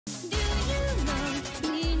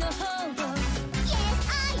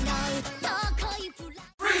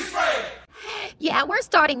Yeah, we're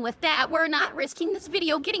starting with that. We're not risking this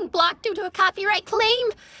video getting blocked due to a copyright claim.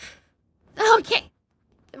 Okay.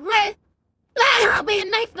 That'll be a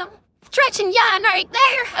knife though. Stretching yawn right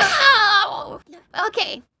there. Oh.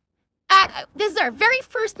 Okay. This is our very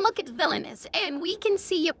first look at Villainess, and we can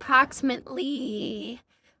see approximately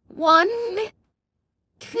 1,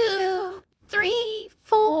 2, 3,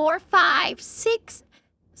 4, 5, 6,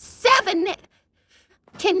 7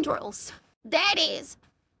 tendrils. That is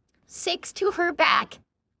 6 to her back,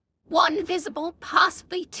 1 visible,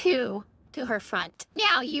 possibly 2 to her front.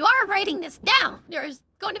 Now, you are writing this down. There's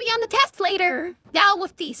going to be on the test later. Now,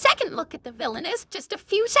 with the second look at the Villainess, just a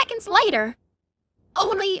few seconds later,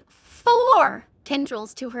 only 4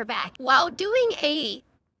 tendrils to her back. While doing a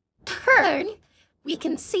turn, we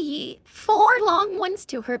can see 4 long ones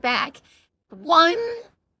to her back, 1,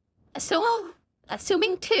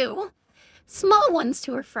 assuming 2, small ones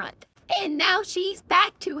to her front. And now she's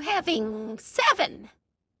back to having 7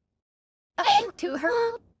 to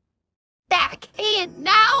her back. And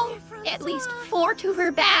now at least 4 to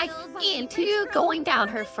her back and 2 going down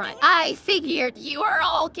her front. I figured you are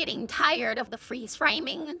all getting tired of the freeze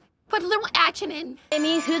framing. Put a little action in.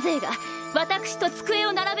 You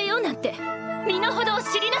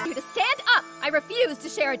to stand up! I refuse to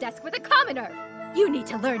share a desk with a commoner! You need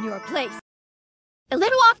to learn your place. A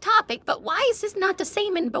little off topic, but why is this not the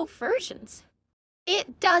same in both versions?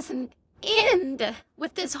 It doesn't end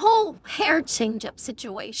with this whole hair change-up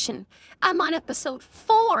situation. I'm on episode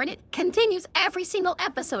 4, and it continues every single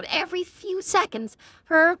episode, every few seconds.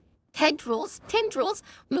 Her tendrils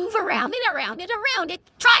move around and around and around. It's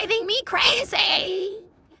driving me crazy!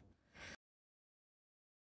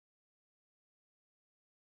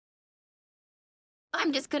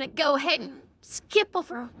 I'm just gonna go ahead and skip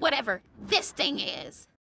over whatever this thing is.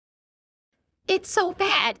 It's so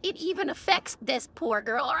bad, it even affects this poor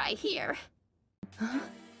girl right here. Huh?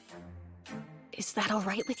 Is that all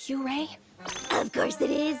right with you, Ray? Of course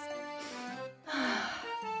it is.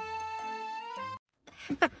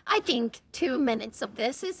 I think 2 minutes of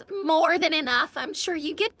this is more than enough. I'm sure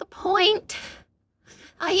you get the point.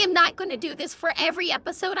 I am not going to do this for every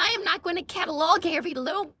episode. I am not going to catalog every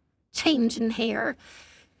little change in hair.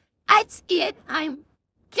 That's it. I'm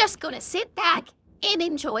just going to sit back and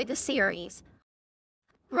enjoy the series.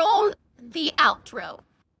 Roll the outro.